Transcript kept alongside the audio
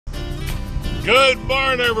Good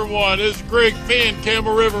morning, everyone. This is Greg Fenn,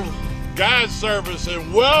 Camel River Guide Service,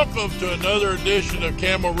 and welcome to another edition of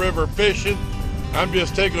Camel River Fishing. I'm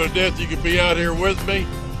just tickled to death you could be out here with me.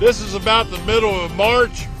 This is about the middle of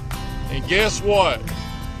March, and guess what?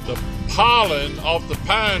 The pollen off the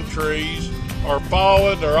pine trees are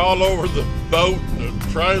falling. They're all over the boat, the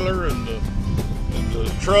trailer, and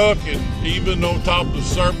the truck, and even on top of the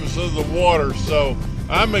surface of the water. So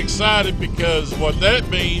I'm excited because what that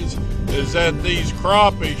means is that these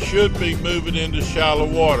crappie should be moving into shallow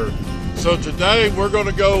water. So today we're going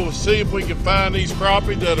to go see if we can find these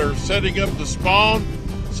crappie that are setting up to spawn.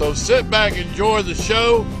 So sit back, enjoy the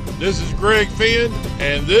show. This is Greg Fenn,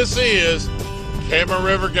 and this is Camel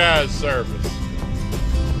River Guide Service.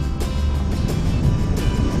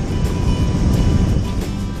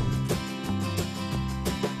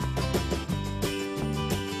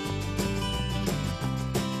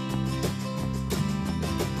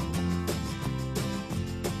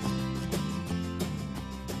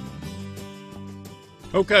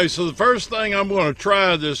 Okay, so the first thing I'm going to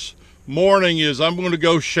try this morning is I'm going to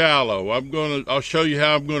go shallow. I'll show you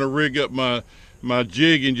how I'm going to rig up my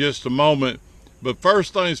jig in just a moment. But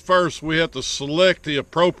first things first, we have to select the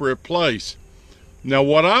appropriate place. Now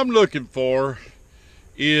what I'm looking for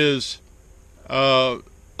is a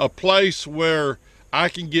place where I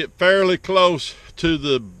can get fairly close to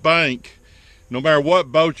the bank. No matter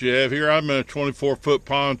what boat you have, here I'm in a 24-foot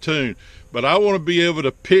pontoon, but I want to be able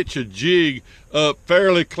to pitch a jig up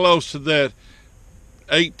fairly close to that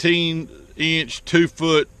 18-inch,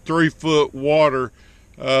 2-foot, 3-foot water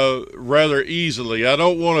rather easily. I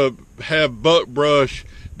don't want to have buck brush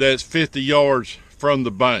that's 50 yards from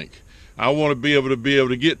the bank. I want to be able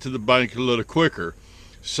to get to the bank a little quicker.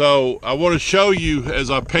 So I want to show you as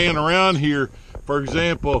I pan around here. For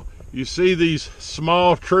example, you see these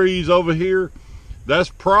small trees over here? That's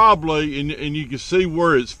probably, and you can see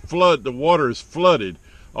where it's the water is flooded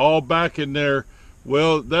all back in there.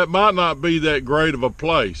 Well, that might not be that great of a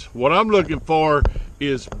place. What I'm looking for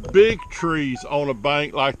is big trees on a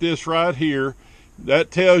bank like this right here.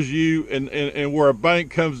 That tells you, and where a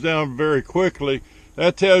bank comes down very quickly,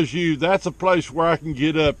 that tells you that's a place where I can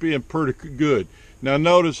get up in pretty good. Now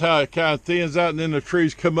notice how it kind of thins out and then the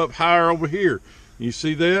trees come up higher over here. You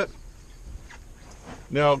see that?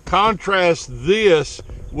 Now contrast this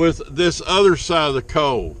with this other side of the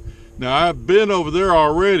cove. Now I've been over there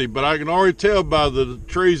already, but I can already tell by the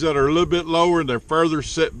trees that are a little bit lower and they're further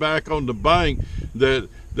set back on the bank that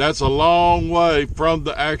that's a long way from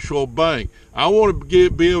the actual bank. I want to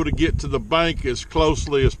be able to get to the bank as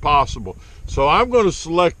closely as possible. So I'm going to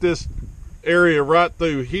select this area right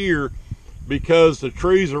through here because the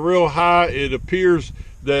trees are real high. It appears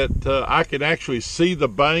that I can actually see the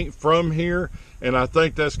bank from here, and I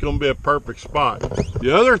think that's going to be a perfect spot.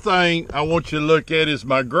 The other thing I want you to look at is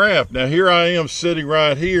my graph. Now here I am sitting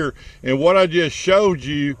right here, and what I just showed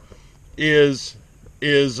you is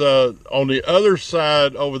on the other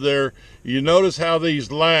side over there. You notice how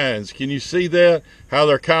these lines, can you see that? How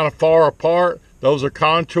they're kind of far apart? Those are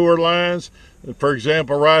contour lines. For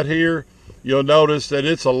example, right here, you'll notice that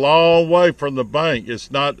it's a long way from the bank. It's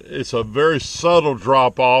a very subtle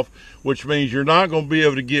drop off, which means you're not going to be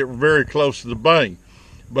able to get very close to the bank.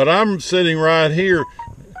 But I'm sitting right here.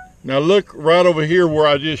 Now look right over here where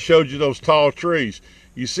I just showed you those tall trees.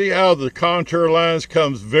 You see how the contour lines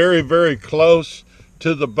comes very, very close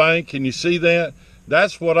to the bank? Can you see that?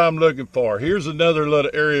 That's what I'm looking for. Here's another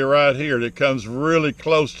little area right here that comes really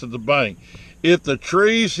close to the bank. If the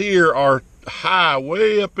trees here are high,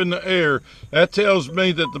 way up in the air, that tells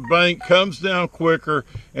me that the bank comes down quicker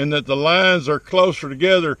and that the lines are closer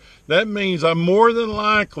together. That means I'm more than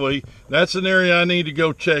likely, that's an area I need to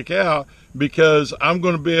go check out because I'm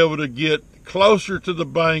going to be able to get closer to the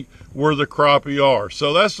bank where the crappie are.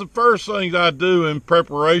 So that's the first thing I do in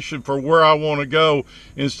preparation for where I want to go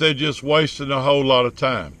instead of just wasting a whole lot of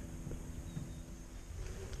time.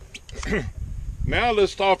 Now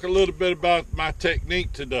let's talk a little bit about my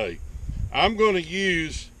technique today. I'm going to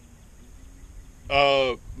use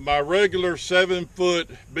my regular 7-foot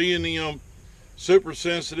B&M super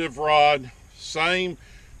sensitive rod, same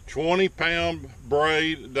 20-pound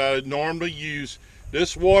braid that I normally use.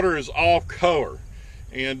 This water is off color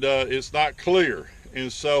and it's not clear,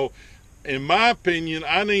 and so in my opinion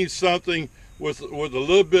I need something with a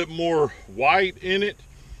little bit more white in it.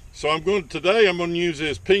 So today I'm going to use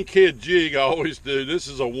this pink head jig. I always do. This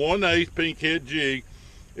is a 1/8 pink head jig.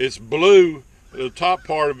 It's blue, the top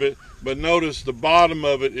part of it, but notice the bottom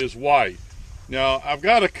of it is white. Now I've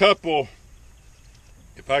got a couple,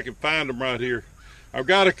 if I can find them right here, I've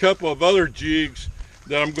got a couple of other jigs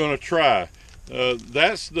that I'm going to try.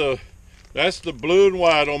 That's the That's the blue and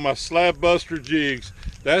white on my Slab Buster jigs.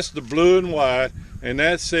 That's the blue and white, and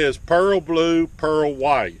that says pearl blue, pearl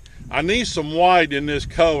white. I need some white in this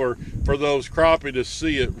color for those crappie to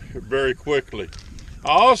see it very quickly.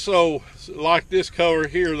 I also like this color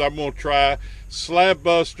here that I'm going to try, Slab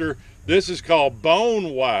Buster. This is called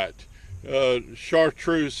bone white,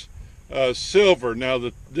 chartreuse silver.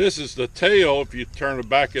 Now this is the tail. If you turn the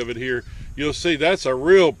back of it here, you'll see that's a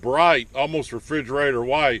real bright, almost refrigerator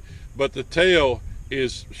white, but the tail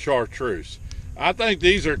is chartreuse. I think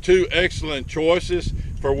these are two excellent choices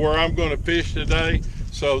for where I'm going to fish today,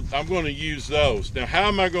 so I'm going to use those. Now, how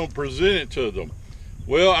am I going to present it to them?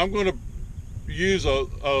 Well, I'm going to use a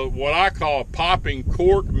what I call a popping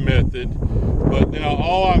cork method, but now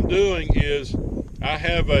all I'm doing is I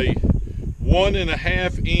have a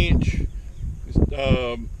 1.5 inch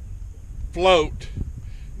float.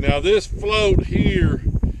 Now this float here,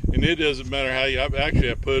 and it doesn't matter how you, I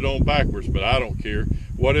put it on backwards, but I don't care.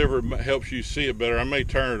 Whatever helps you see it better. I may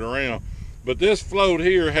turn it around. But this float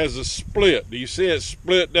here has a split. Do you see it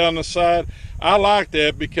split down the side? I like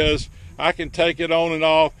that because I can take it on and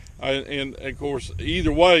off, and of course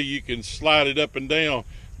either way you can slide it up and down.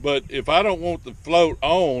 But if I don't want the float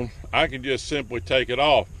on, I can just simply take it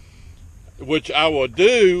off, which I will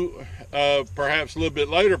do perhaps a little bit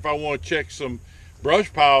later if I want to check some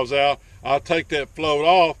brush piles out. I'll take that float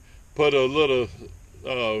off, put a little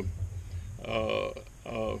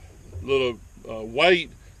weight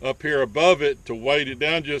up here above it to weight it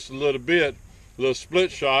down just a little bit, a little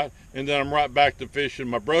split shot, and then I'm right back to fishing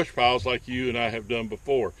my brush piles like you and I have done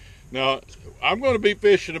before. Now I'm going to be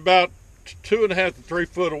fishing about 2.5 to 3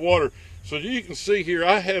 foot of water, so you can see here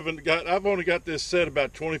I've only got this set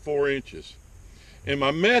about 24 inches, and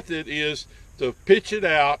my method is to pitch it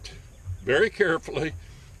out very carefully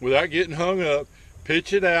without getting hung up,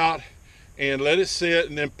 pitch it out and let it sit,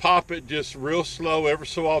 and then pop it just real slow ever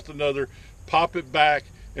so often pop it back,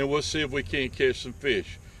 and we'll see if we can't catch some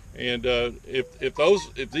fish. And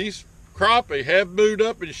if these crappie have moved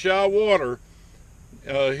up in shallow water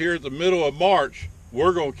here at the middle of March,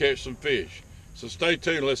 we're going to catch some fish. So stay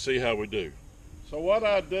tuned, let's see how we do. So what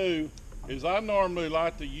I do is I normally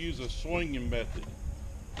like to use a swinging method,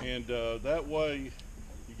 and that way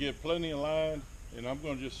you get plenty of line, and I'm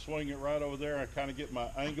going to just swing it right over there. I kind of get my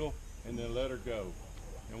angle and then let her go,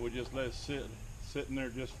 and we'll just let it sit in there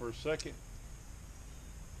just for a second,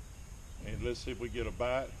 and let's see if we get a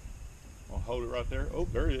bite. I'll hold it right there. Oh,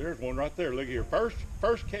 there's one right there. Look here. First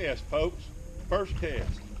cast, folks. First cast.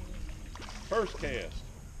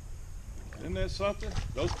 Isn't that something?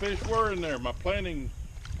 Those fish were in there. My planning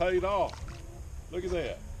paid off. Look at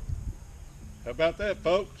that. How about that,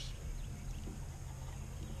 folks?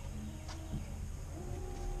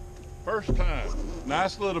 First time.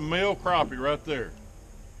 Nice little male crappie right there.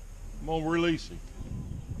 I'm gonna release him.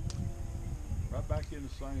 Right back in the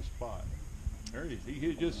same spot. There he is. He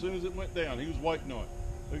hit just as soon as it went down. He was waiting on it.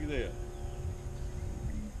 Look at that.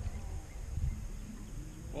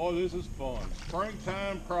 Boy, this is fun.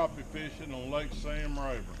 Springtime crappie fishing on Lake Sam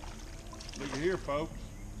Rayburn. Look at here, folks.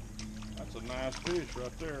 That's a nice fish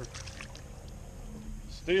right there.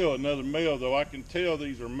 Still another male, though. I can tell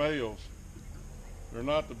these are males. They're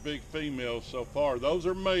not the big females so far. Those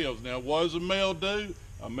are males. Now, what does a male do?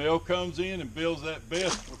 A male comes in and builds that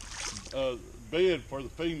bed for the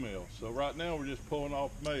female. So right now we're just pulling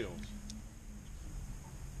off males.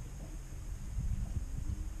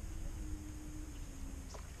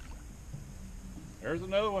 There's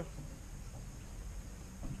another one.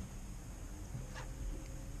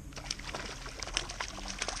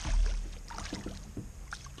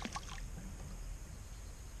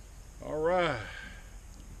 All right.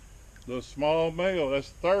 The small male, that's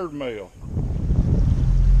the third male.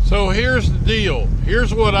 So here's the deal.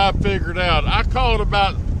 Here's what I figured out. I caught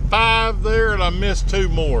about 5 there and I missed 2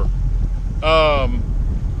 more. Not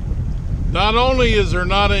only is there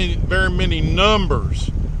not very many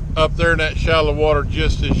numbers up there in that shallow water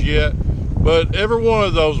just as yet, but every one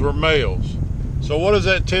of those were males. So what does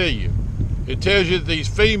that tell you? It tells you that these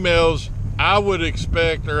females, I would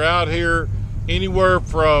expect, are out here anywhere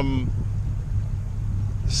from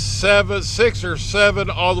 6 or 7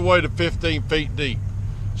 all the way to 15 feet deep.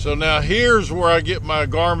 So now here's where I get my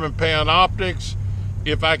Garmin Pan optics.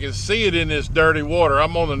 If I can see it in this dirty water,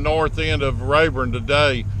 I'm on the north end of Rayburn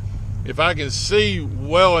today. If I can see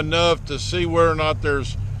well enough to see whether or not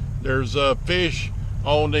there's fish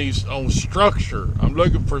on structure, I'm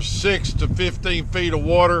looking for 6 to 15 feet of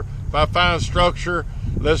water. If I find structure,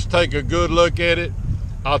 let's take a good look at it.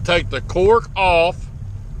 I'll take the cork off,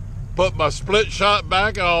 put my split shot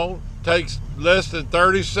back on, takes less than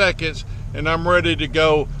 30 seconds, and I'm ready to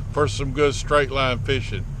go for some good straight line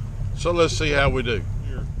fishing. So let's see how we do.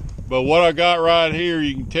 But what I got right here,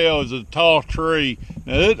 you can tell, is a tall tree.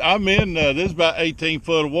 Now I'm in this is about 18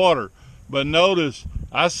 foot of water, but notice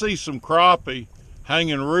I see some crappie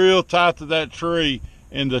hanging real tight to that tree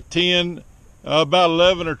in the 10, about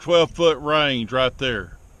 11 or 12 foot range right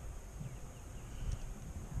there.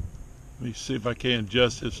 Let me see if I can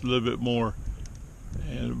adjust this a little bit more.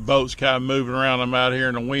 And the boat's kind of moving around. I'm out here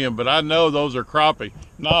in the wind, but I know those are crappie.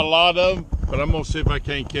 Not a lot of them, but I'm gonna see if I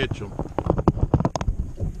can't catch them.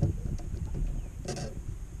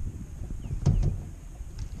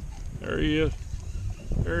 There he is.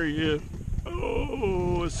 There he is.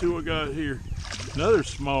 Oh, let's see what we got here. Another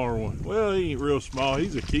smaller one. Well, he ain't real small.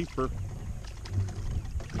 He's a keeper.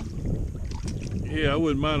 Yeah, I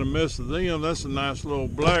wouldn't mind a mess of them. That's a nice little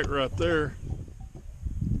black right there.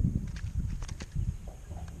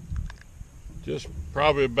 Just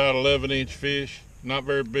probably about 11-inch fish. Not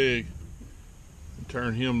very big.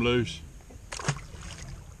 Turn him loose.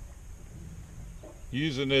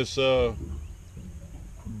 Using this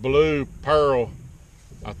blue pearl,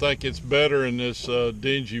 I think it's better in this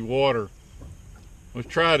dingy water. Let's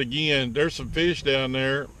try it again. There's some fish down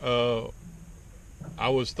there. I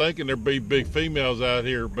was thinking there'd be big females out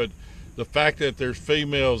here, but the fact that there's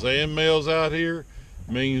females and males out here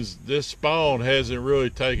means this spawn hasn't really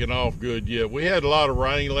taken off good yet. We had a lot of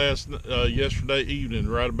rain yesterday evening,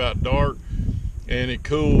 right about dark, and it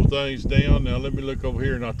cooled things down. Now let me look over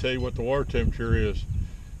here and I'll tell you what the water temperature is.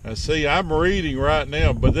 Now see, I'm reading right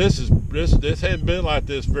now, but this hasn't been like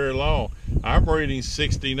this very long. I'm reading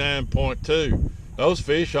 69.2. Those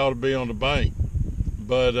fish ought to be on the bank,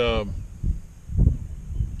 but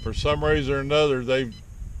for some reason or another, they've,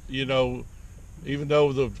 you know, even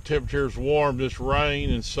though the temperature's warm, this rain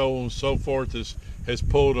and so on and so forth has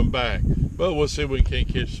pulled them back. But we'll see if we can't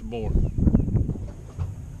catch some more.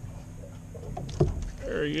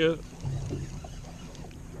 There he is.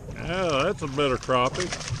 Oh, that's a better crappie.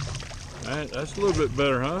 That's a little bit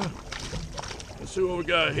better, huh? Let's see what we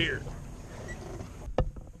got here.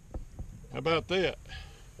 How about that?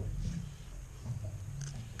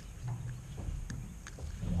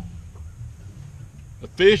 The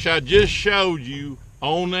fish I just showed you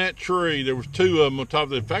on that tree, there was two of them on top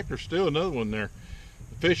of it. In fact, there's still another one there.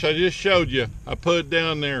 The fish I just showed you, I put it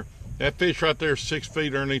down there. That fish right there is 6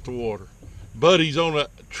 feet underneath the water. But he's on a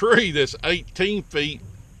tree that's 18 feet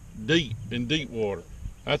deep in deep water.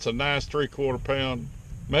 That's a nice 3/4 pound,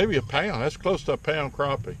 maybe a pound. That's close to a pound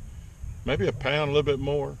crappie. Maybe a pound, a little bit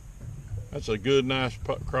more. That's a good, nice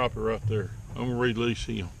crappie right there. I'm gonna release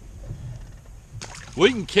him. We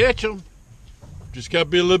can catch them. Just got to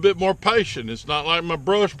be a little bit more patient. It's not like my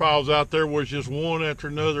brush piles out there where it's just one after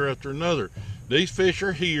another after another. These fish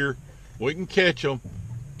are here. We can catch them.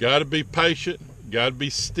 Got to be patient. Got to be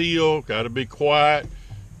still. Got to be quiet.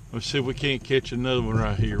 Let's see if we can't catch another one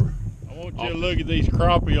right here. I want you to look at these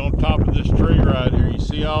crappie on top of this tree right here. You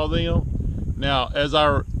see all them? Now,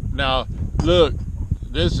 look,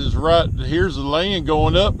 this is right, here's the land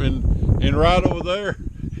going up, and right over there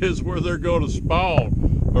is where they're going to spawn.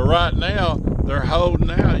 But right now, they're holding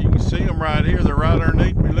out. You can see them right here. They're right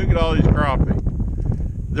underneath me. Look at all these crappie.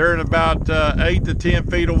 They're in about 8 to 10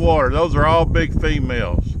 feet of water. Those are all big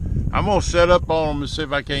females. I'm gonna set up on them and see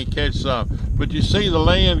if I can't catch some. But you see the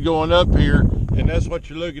land going up here, and that's what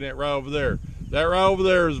you're looking at right over there. That right over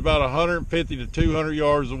there is about 150 to 200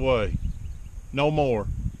 yards away. No more.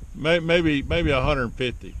 Maybe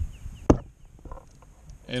 150.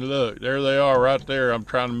 And look, there they are right there. I'm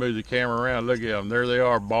trying to move the camera around. Look at them. There they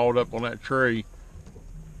are, balled up on that tree.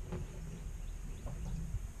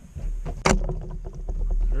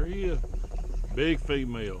 There he is. Big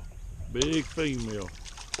female. Big female.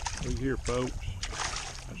 Look here, folks.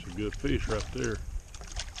 That's a good fish right there.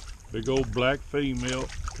 Big old black female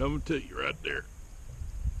coming to you right there.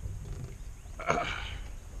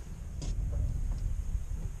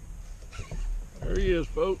 There he is,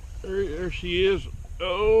 folks. There she is.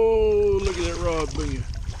 Oh, look at that rod bend.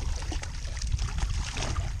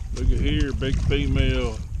 Look at here, big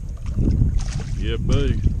female. Yeah,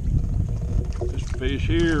 buddy. This fish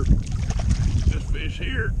here.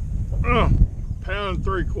 Pound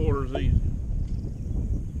 3/4 easy.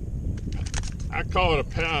 I call it a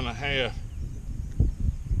pound and a half.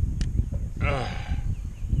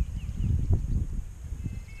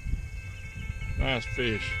 Nice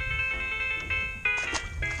fish.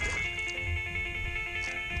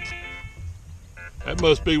 That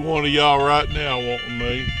must be one of y'all right now wanting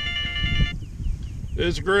me.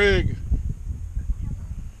 It's Greg.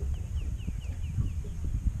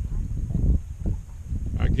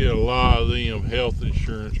 I get a lot of them health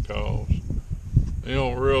insurance calls. They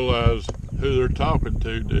don't realize who they're talking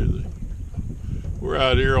to, do they? We're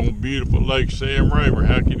out here on beautiful Lake Sam Rayburn.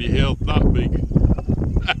 How can your health not be good?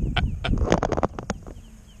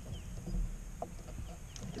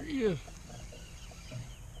 There he is.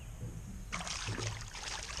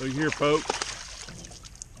 Look here, folks.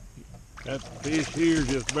 That fish here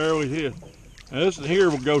just barely hit. Now this here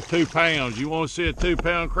will go 2 pounds. You want to see a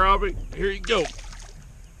 2-pound crappie? Here you go.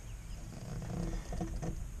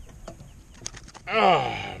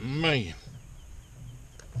 Oh, man.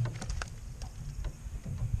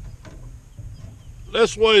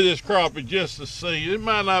 Let's weigh this crappie just to see. It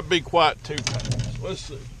might not be quite 2 pounds. Let's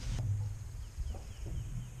see.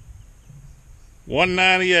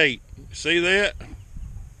 198. See that?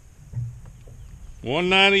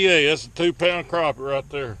 198. That's a 2-pound crappie right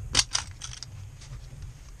there.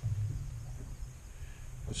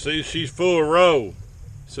 See, she's full of roe.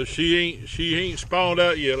 So she ain't spawned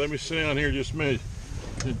out yet. Let me sit down here just a minute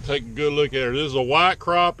and take a good look at her. This is a white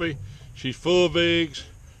crappie. She's full of eggs,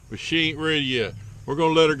 but she ain't ready yet. We're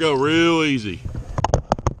gonna let her go real easy.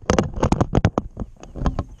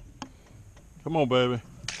 Come on, baby.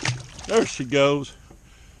 There she goes.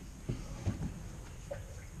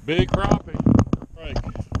 Big crappie. Right.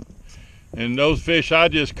 And those fish I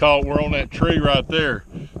just caught were on that tree right there.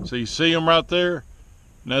 So you see them right there?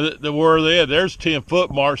 Now, where are they at? There's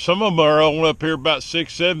 10-foot marks. Some of them are on up here about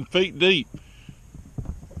 6-7 feet deep.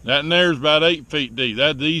 That in there is about 8 feet deep.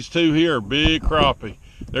 These two here are big crappie.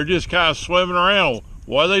 They're just kind of swimming around.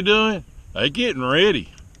 What are they doing? They getting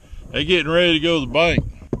ready. They getting ready to go to the bank.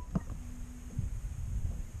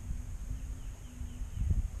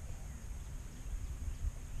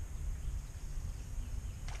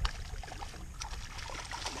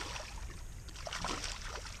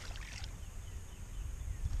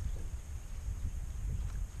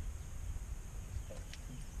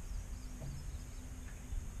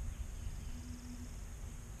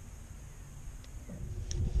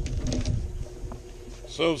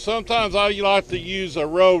 So sometimes I like to use a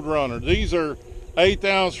road runner. These are 1/8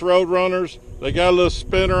 ounce road runners. They got a little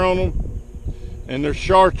spinner on them, and they're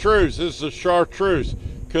chartreuse. This is a chartreuse.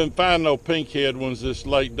 Couldn't find no pinkhead ones this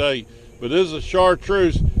late date, but this is a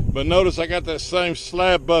chartreuse. But notice I got that same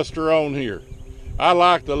slab buster on here. I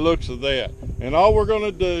like the looks of that. And all we're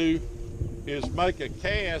gonna do is make a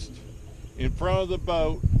cast in front of the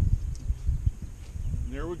boat.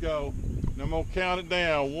 There we go. And I'm gonna count it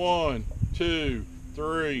down. 1, 2,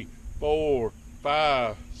 3, 4,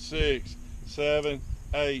 5, 6, 7,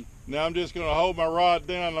 8. Now I'm just going to hold my rod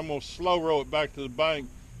down and I'm going to slow roll it back to the bank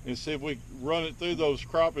and see if we run it through those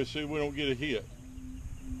crappies, see if we don't get a hit.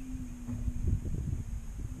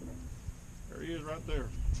 There he is right there.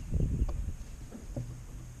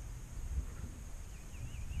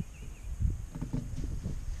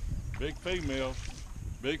 Big females.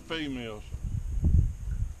 Big females.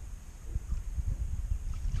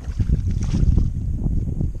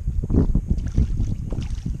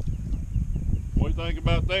 What do you think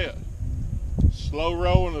about that? Slow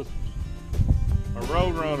rolling a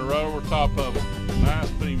road runner right over top of them. Nice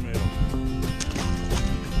female.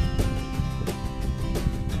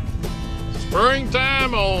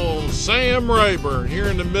 Springtime on Sam Rayburn here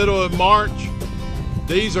in the middle of March.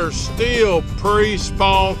 These are still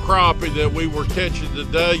pre-spawn crappie that we were catching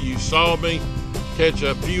today. You saw me catch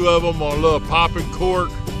a few of them on a little popping cork.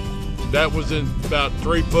 That was in about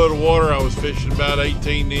 3 foot of water. I was fishing about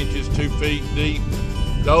 18 inches, 2 feet deep.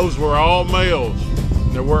 Those were all males.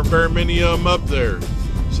 There weren't very many of them up there.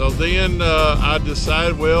 So then I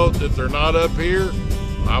decided, well, if they're not up here,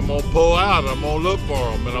 I'm gonna pull out, I'm gonna look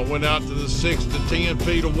for them. And I went out to the 6 to 10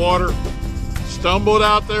 feet of water, stumbled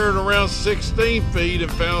out there at around 16 feet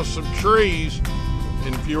and found some trees.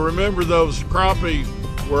 And if you remember, those crappie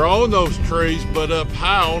were on those trees, but up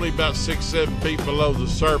high, only about 6-7 feet below the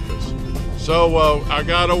surface. So I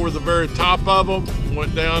got over the very top of them,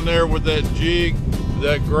 went down there with that jig,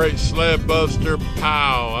 that great slab buster,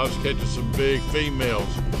 pow, I was catching some big females.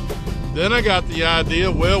 Then I got the idea,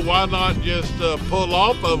 well, why not just pull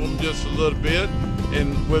off of them just a little bit,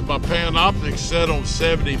 and with my Panoptic set on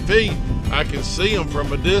 70 feet, I can see them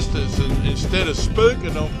from a distance, and instead of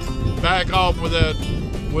spooking them, back off with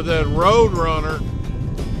that road runner,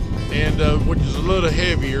 and which is a little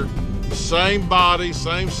heavier. Same body,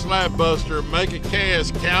 same slab buster, make a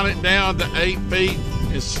cast, count it down to 8 feet,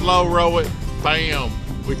 and slow roll it, bam.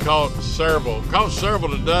 We caught several. Caught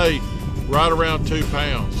several today, right around 2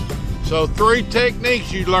 pounds. So 3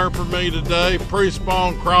 techniques you learned from me today,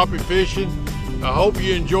 pre-spawn crappie fishing. I hope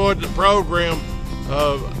you enjoyed the program.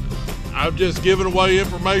 I'm just giving away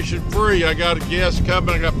information free. I got a guest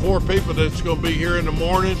coming. I got 4 people that's gonna be here in the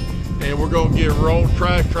morning, and we're going to get on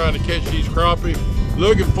track trying to catch these crappie.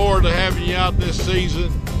 Looking forward to having you out this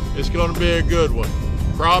season. It's going to be a good one.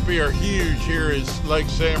 Crappie are huge here at Lake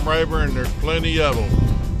Sam Rayburn, and there's plenty of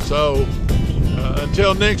them. So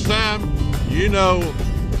until next time, you know,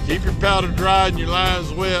 keep your powder dry and your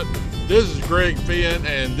lines wet. This is Greg Fenn,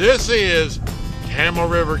 and this is Camel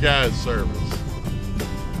River Guide Service.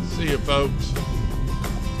 See you, folks.